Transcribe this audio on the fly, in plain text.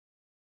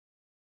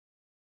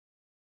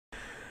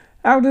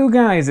How do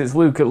guys, it's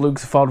Luke at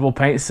Luke's Affordable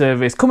Paint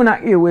Service coming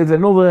at you with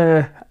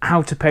another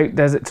how to paint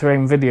desert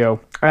terrain video.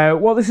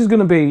 What this is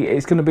going to be,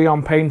 it's going to be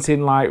on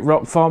painting like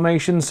rock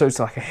formations, so it's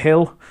like a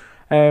hill.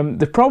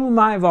 The problem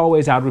I've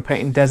always had with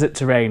painting desert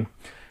terrain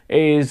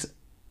is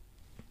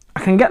I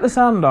can get the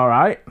sand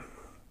alright,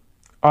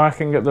 or I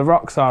can get the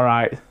rocks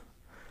alright.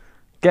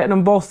 Getting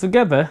them both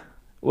together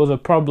was a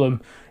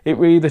problem. It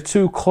were either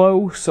too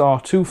close or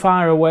too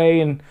far away,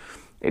 and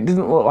it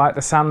didn't look like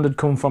the sand had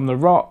come from the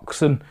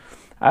rocks, and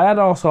I had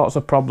all sorts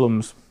of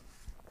problems.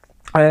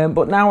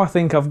 But now I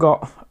think I've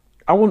got,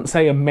 I wouldn't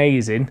say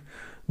amazing,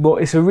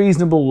 but it's a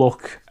reasonable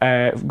look,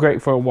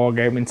 great for a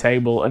wargaming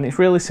table, and it's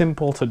really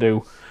simple to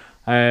do.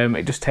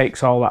 It just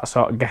takes all that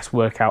sort of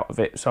guesswork out of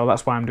it, so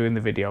that's why I'm doing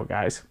the video,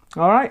 guys.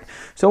 Alright,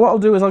 so what I'll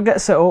do is I'll get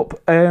set up.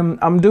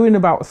 I'm doing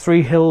about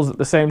 3 hills at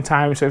the same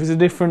time, so if it's a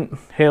different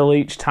hill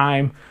each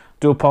time,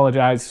 do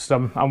apologise,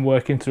 I'm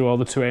working through all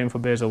the terrain for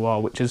Beers of War,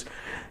 which is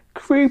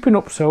creeping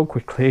up so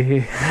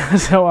quickly.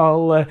 So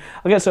I'll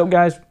get set up,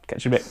 guys,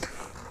 catch you a bit.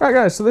 Right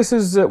guys, so this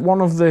is one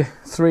of the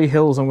 3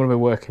 hills I'm going to be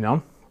working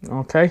on.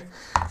 Okay,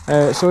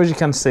 so as you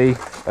can see,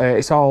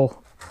 it's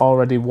all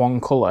already one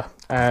colour.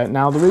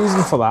 Now the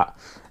reason for that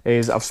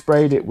is I've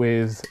sprayed it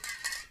with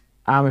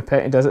Army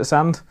Painted Desert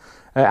Sand,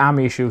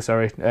 Army Issue,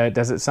 sorry,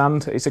 Desert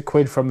Sand. It's a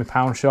 £1 from my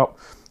pound shop.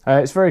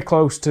 It's very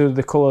close to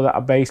the colour that I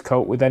base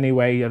coat with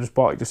anyway. I just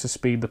bought it just to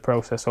speed the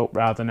process up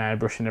rather than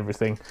airbrushing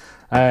everything.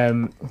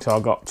 So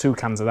I've got 2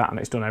 cans of that and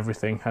it's done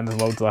everything, and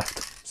there's loads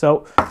left.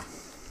 So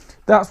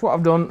that's what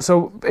I've done.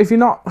 So if you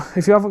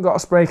haven't got a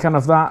spray can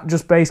of that,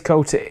 just base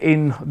coat it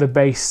in the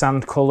base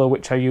sand colour,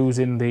 which I use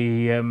in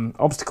the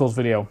obstacles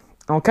video.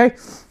 Okay.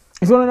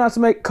 If you want to know how to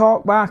make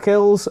cork bark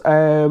hills,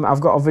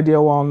 I've got a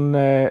video on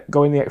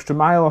going the extra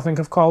mile, I think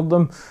I've called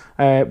them.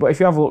 But if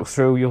you have a look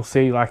through, you'll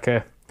see like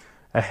a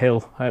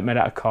hill made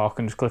out of cork,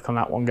 and just click on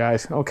that one,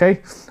 guys.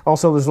 Okay.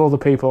 Also, there's other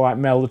people like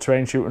Mel the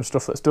Terrain Shooter and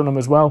stuff that's done them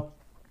as well.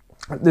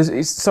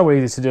 It's so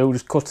easy to do.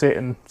 Just cut it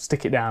and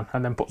stick it down,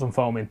 and then put some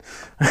foam in.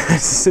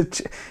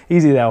 It's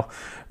easy though.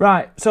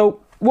 Right.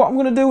 So what I'm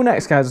going to do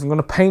next, guys, is I'm going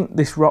to paint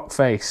this rock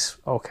face.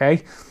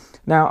 Okay.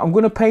 Now I'm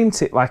going to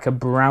paint it like a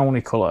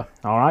browny colour.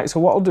 All right. So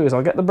what I'll do is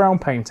I'll get the brown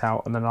paint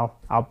out, and then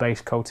I'll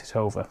base coat it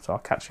over. So I'll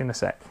catch you in a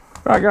sec.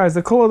 Right, guys.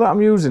 The colour that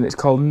I'm using, it's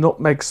called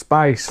Nutmeg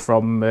Spice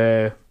from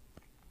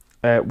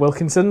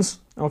Wilkinson's.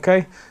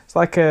 Okay, it's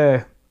like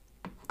a,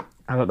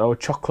 I don't know, a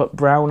chocolate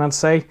brown, I'd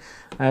say.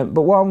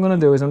 But what I'm going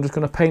to do is I'm just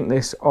going to paint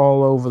this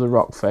all over the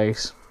rock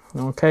face.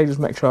 Okay, just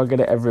make sure I get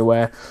it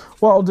everywhere.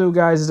 What I'll do,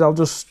 guys, is I'll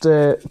just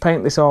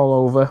paint this all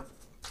over,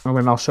 and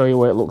then I'll show you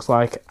what it looks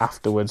like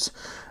afterwards.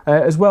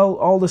 As well,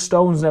 all the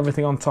stones and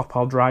everything on top,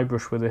 I'll dry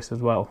brush with this as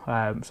well.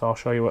 So I'll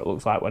show you what it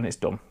looks like when it's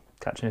done.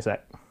 Catch you in a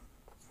sec.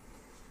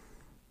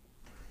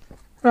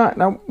 Right,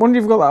 now, when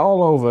you've got that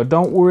all over,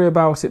 don't worry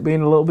about it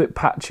being a little bit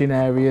patchy in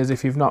areas.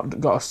 If you've not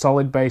got a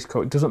solid base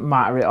coat, it doesn't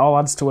matter. It all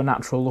adds to a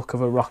natural look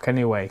of a rock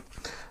anyway.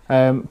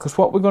 Because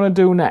what we're going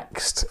to do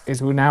next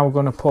is we're now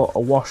going to put a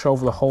wash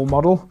over the whole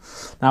model.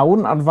 Now, I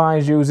wouldn't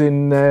advise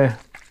using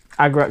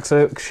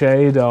Agrax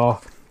Shade or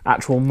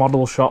actual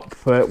model shop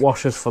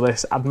washers for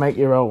this. I'd make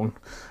your own.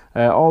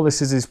 All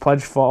this is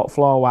Pledge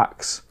floor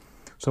wax,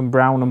 some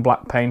brown and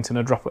black paint, and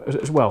a drop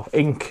of, well,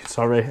 ink,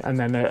 sorry, and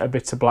then a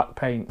bit of black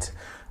paint.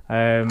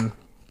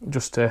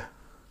 Just to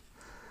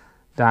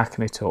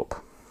darken it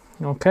up.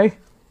 Okay,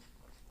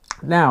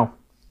 now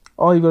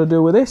all you've got to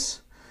do with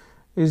this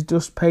is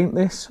just paint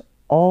this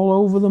all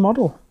over the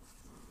model.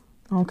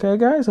 Okay,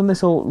 guys, and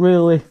this will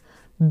really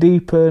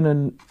deepen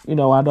and, you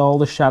know, add all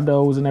the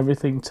shadows and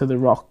everything to the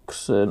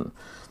rocks and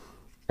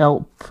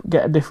help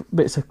get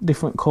bits of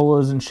different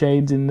colours and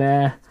shades in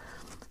there.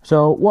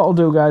 So what I'll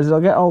do, guys, is I'll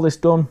get all this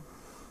done.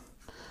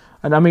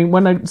 And I mean,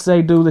 when I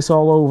say do this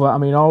all over, I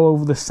mean all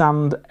over the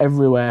sand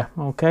everywhere,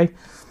 okay?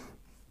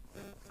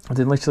 I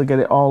did literally get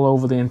it all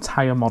over the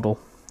entire model,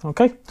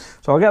 okay?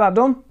 So I'll get that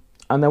done,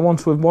 and then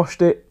once we've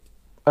washed it,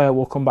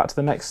 we'll come back to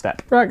the next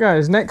step. Right,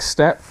 guys, next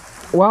step,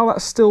 while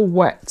that's still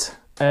wet,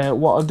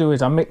 what I'll do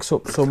is I'll mix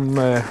up some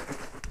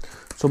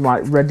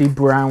like reddy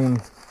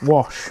brown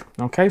wash,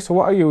 okay? So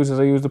what I use is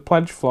I use the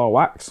Pledge floor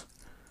wax,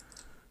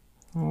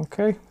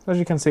 okay? As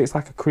you can see, it's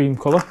like a cream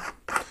colour.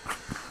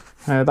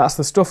 That's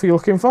the stuff you're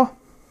looking for.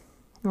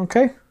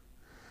 Okay,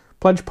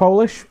 Pledge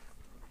Polish,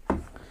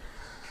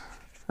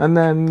 and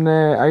then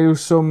I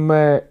use some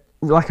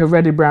like a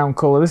reddy brown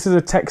colour. This is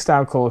a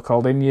textile colour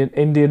called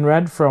Indian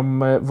Red from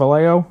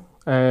Vallejo.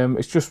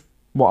 It's just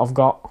what I've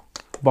got.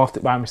 Bought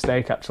it by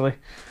mistake, actually.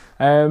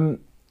 And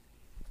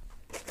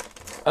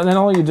then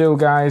all you do,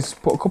 guys,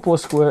 put a couple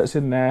of squirts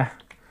in there,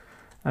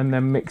 and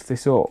then mix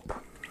this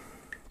up.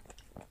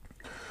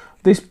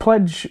 This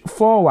Pledge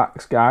floor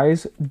wax,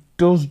 guys,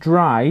 does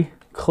dry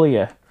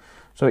clear,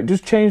 so it does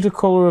change the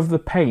colour of the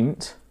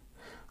paint,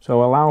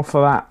 so allow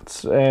for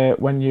that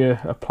when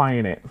you're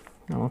applying it.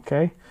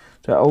 Okay,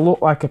 so it'll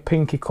look like a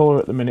pinky colour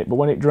at the minute, but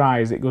when it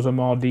dries it goes a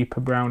more deeper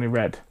browny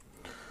red.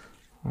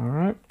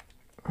 Alright,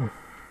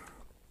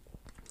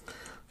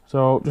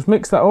 so just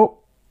mix that up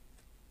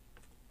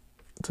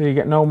so you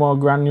get no more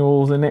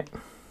granules in it.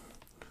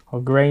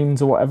 or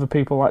grains or whatever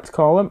people like to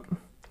call them.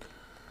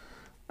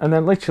 And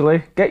then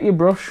literally get your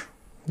brush,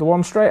 the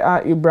one straight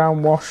out your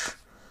brown wash.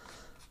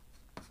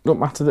 Don't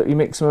matter that you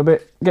mix them a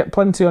bit. Get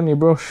plenty on your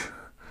brush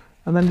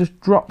and then just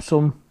drop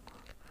some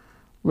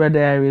red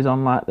areas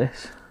on like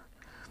this.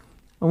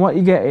 And what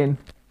you're getting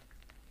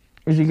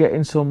is you're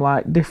getting some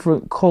like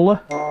different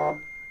colour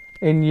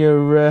in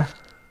your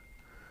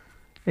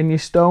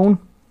stone.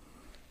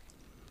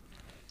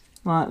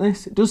 Like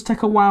this. It does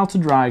take a while to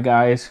dry,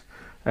 guys.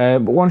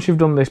 But once you've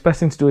done this, best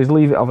thing to do is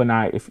leave it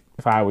overnight if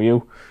I were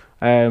you.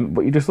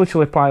 But you just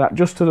literally apply that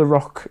just to the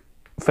rock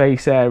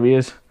face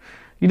areas.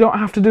 You don't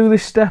have to do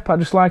this step, I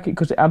just like it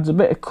because it adds a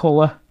bit of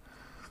colour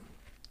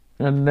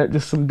and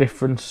just some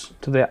difference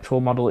to the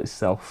actual model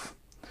itself.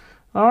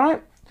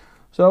 Alright,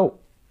 so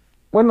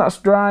when that's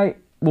dry,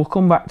 we'll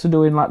come back to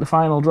doing like the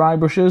final dry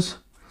brushes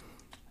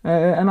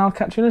and I'll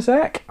catch you in a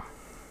sec.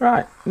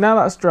 Right, now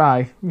that's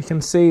dry, you can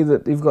see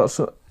that you've got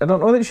some, I don't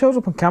know that it shows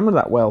up on camera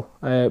that well,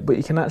 but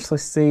you can actually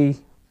see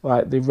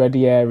like the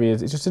reddy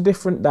areas. It's just a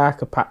different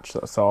darker patch,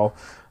 that's all,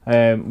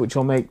 which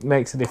will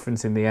makes a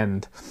difference in the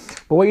end.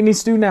 But what you need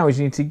to do now is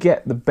you need to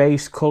get the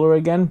base colour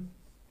again.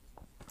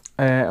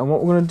 And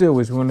what we're going to do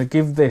is we're going to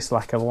give this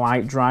like a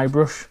light dry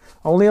brush,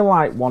 only a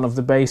light one of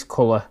the base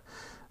colour,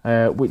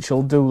 which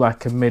will do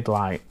like a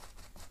mid-light.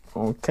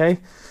 Okay,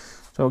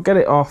 so get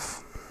it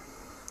off.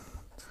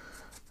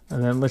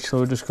 And then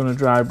literally we're just going to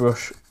dry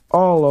brush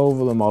all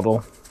over the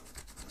model.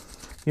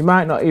 You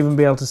might not even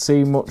be able to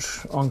see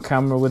much on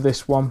camera with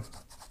this one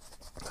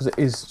because it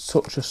is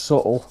such a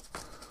subtle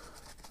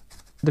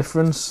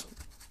difference.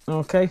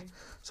 Okay,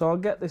 so I'll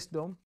get this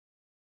done.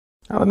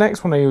 Now the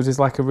next one I use is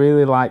like a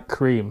really light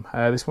cream.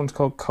 This one's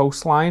called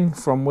Coastline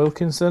from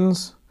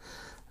Wilkinson's.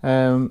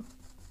 What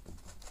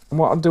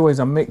I'll do is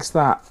I'll mix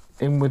that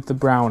in with the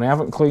brown. I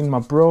haven't cleaned my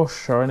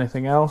brush or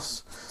anything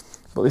else,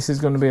 but this is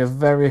going to be a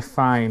very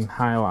fine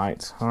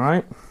highlight,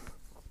 alright?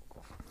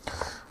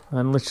 And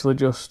then literally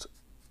just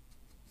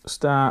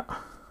start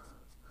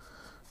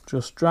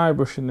just dry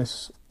brushing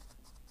this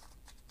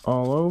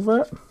all over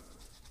it.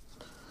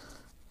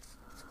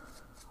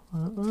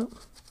 Like that.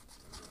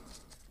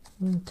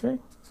 Okay.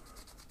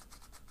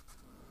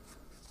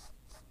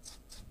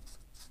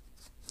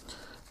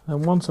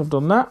 And once I've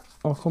done that,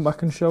 I'll come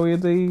back and show you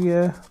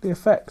the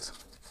effect.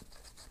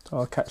 So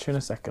I'll catch you in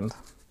a second.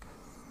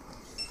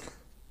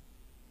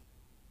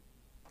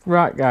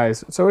 Right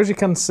guys, so as you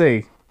can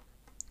see,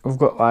 we've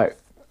got like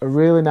a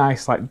really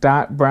nice like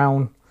dark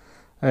brown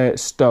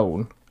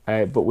stone,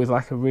 but with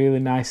like a really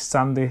nice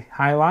sandy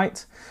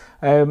highlight.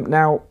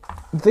 Now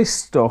this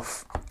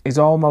stuff is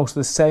almost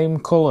the same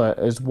colour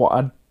as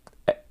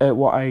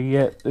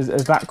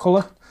as that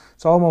colour.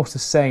 It's almost the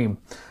same.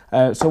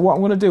 So what I'm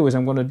going to do is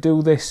I'm going to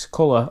do this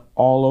colour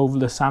all over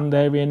the sand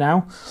area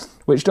now,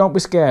 which don't be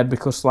scared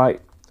because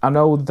like I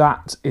know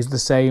that is the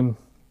same.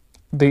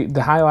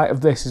 The highlight of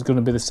this is going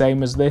to be the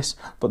same as this,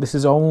 but this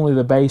is only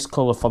the base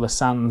colour for the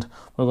sand.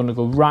 We're going to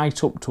go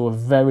right up to a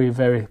very,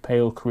 very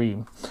pale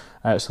cream.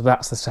 So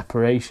that's the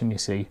separation, you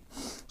see.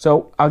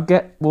 So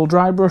we'll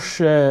dry brush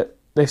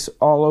this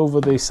all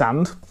over the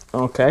sand,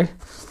 okay?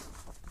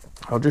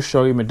 I'll just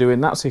show you me doing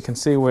that so you can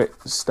see what it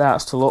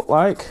starts to look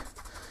like.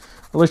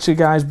 Literally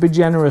guys, be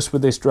generous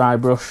with this dry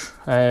brush.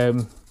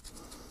 As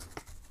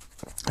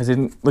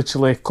in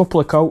literally a couple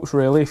of coats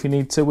really if you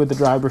need to with the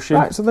dry brushing.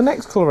 Right, so the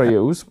next colour I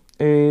use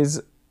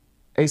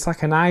it's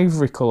like an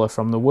ivory colour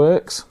from the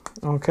Works,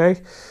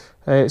 okay?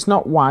 It's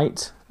not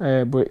white,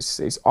 but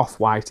it's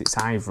off-white, it's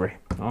ivory,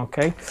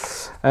 okay?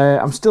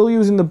 I'm still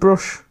using the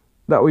brush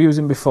that we're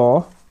using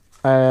before,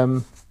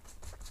 so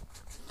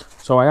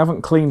I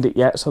haven't cleaned it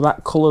yet, so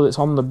that colour that's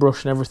on the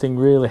brush and everything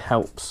really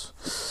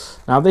helps.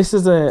 Now this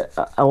is a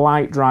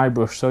light dry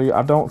brush, so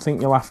I don't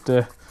think you'll have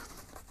to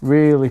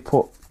really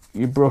put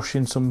your brush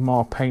in some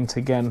more paint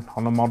again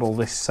on a model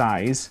this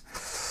size.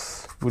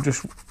 We're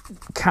just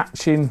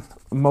catching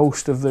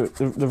most of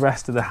the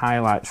rest of the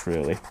highlights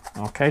really,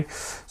 okay?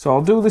 So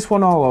I'll do this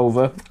one all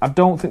over. I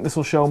don't think this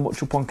will show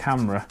much up on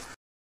camera.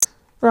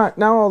 Right,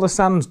 now all the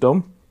sand's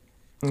done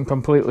and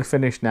completely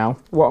finished now.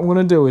 What I'm going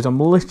to do is I'm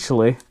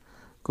literally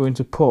going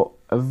to put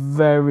a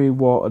very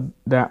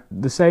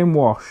the same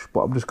wash,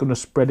 but I'm just going to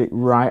spread it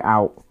right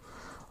out.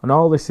 And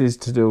all this is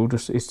to do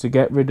is to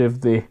get rid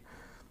of the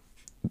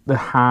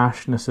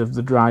harshness of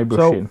the dry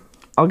brushing. So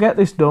I'll get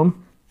this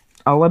done,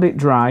 I'll let it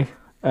dry,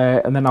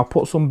 and then I'll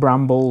put some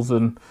brambles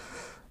and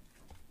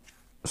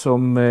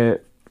some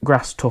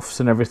grass tufts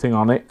and everything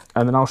on it,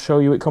 and then I'll show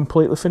you it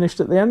completely finished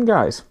at the end,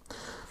 guys.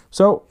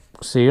 So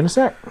see you in a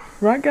sec.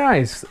 Right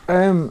guys,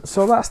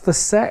 so that's the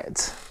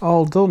set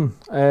all done.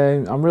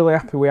 I'm really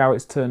happy with how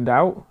it's turned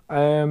out.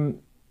 The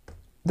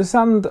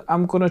sand,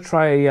 I'm going to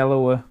try a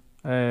yellower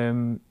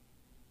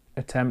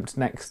attempt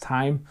next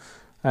time,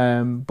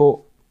 but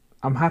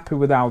I'm happy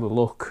with how they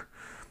look.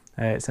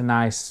 It's a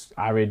nice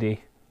aridy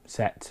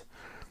set.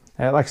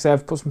 Like I said,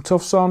 I've put some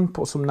tufts on,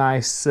 put some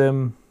nice,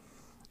 all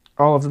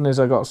I've done is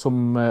I got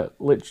some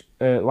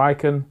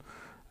lichen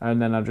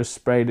and then I just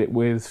sprayed it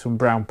with some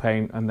brown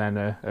paint and then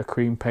a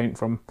cream paint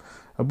from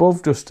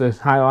above just to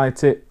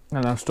highlight it,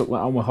 and I stuck that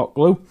on with hot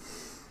glue.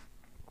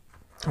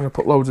 And I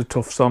put loads of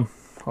tufts on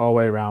all the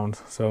way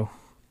around so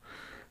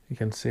you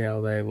can see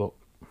how they look.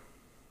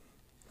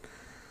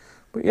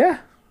 But yeah,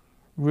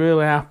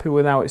 really happy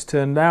with how it's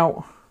turned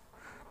out.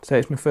 So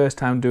it's my first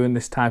time doing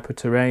this type of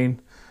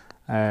terrain,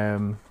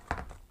 and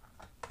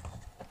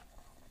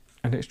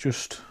it's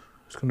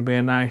going to be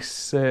a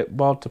nice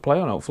board to play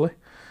on, hopefully.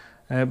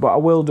 But I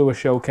will do a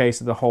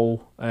showcase of the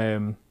whole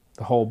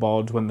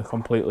boards when they're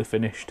completely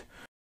finished.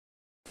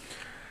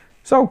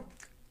 So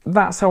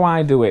that's how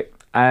I do it.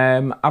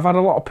 I've had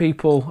a lot of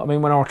people, I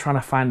mean, when I was trying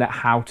to find out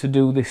how to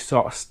do this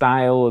sort of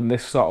style and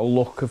this sort of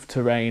look of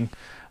terrain,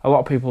 a lot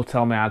of people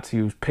tell me I had to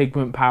use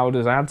pigment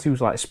powders, I had to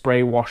use like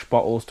spray wash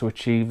bottles to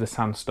achieve the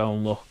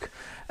sandstone look.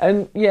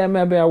 And yeah,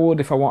 maybe I would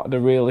if I wanted a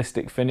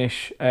realistic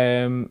finish,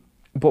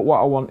 but what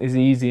I want is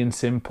easy and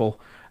simple,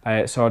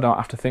 so I don't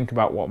have to think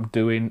about what I'm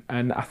doing,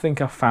 and I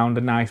think I've found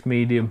a nice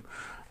medium.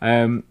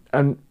 And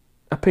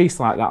a piece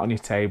like that on your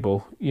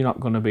table, you're not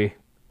going to be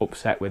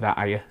upset with that,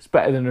 are you? It's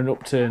better than an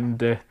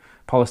upturned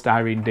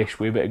polystyrene dish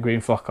with a bit of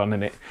green flock on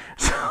in it.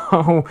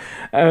 So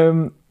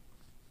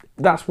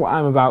that's what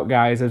I'm about,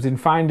 guys, as in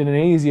finding an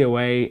easier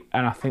way,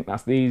 and I think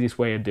that's the easiest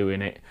way of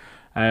doing it.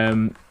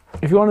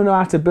 If you want to know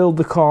how to build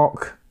the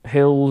cork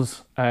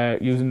hills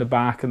using the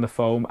bark and the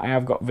foam, I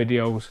have got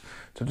videos,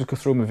 so just go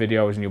through my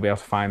videos and you'll be able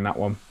to find that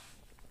one.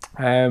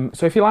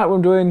 So if you like what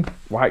I'm doing,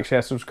 like,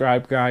 share,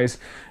 subscribe, guys.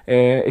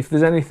 If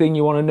there's anything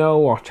you want to know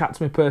or chat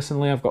to me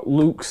personally, I've got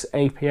Luke's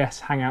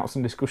APS Hangouts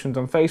and Discussions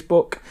on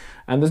Facebook,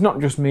 and there's not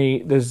just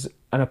me, there's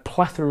a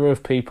plethora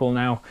of people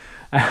now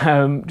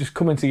just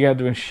coming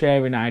together and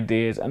sharing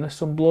ideas, and there's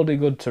some bloody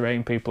good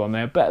terrain people on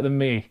there, better than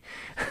me.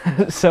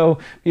 So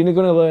if you're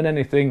going to learn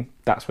anything,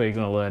 that's where you're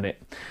going to learn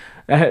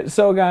it.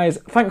 So guys,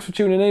 thanks for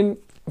tuning in.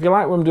 If you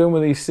like what I'm doing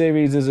with these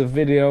series of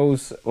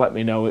videos, let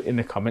me know in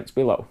the comments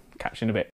below. Catch you in a bit.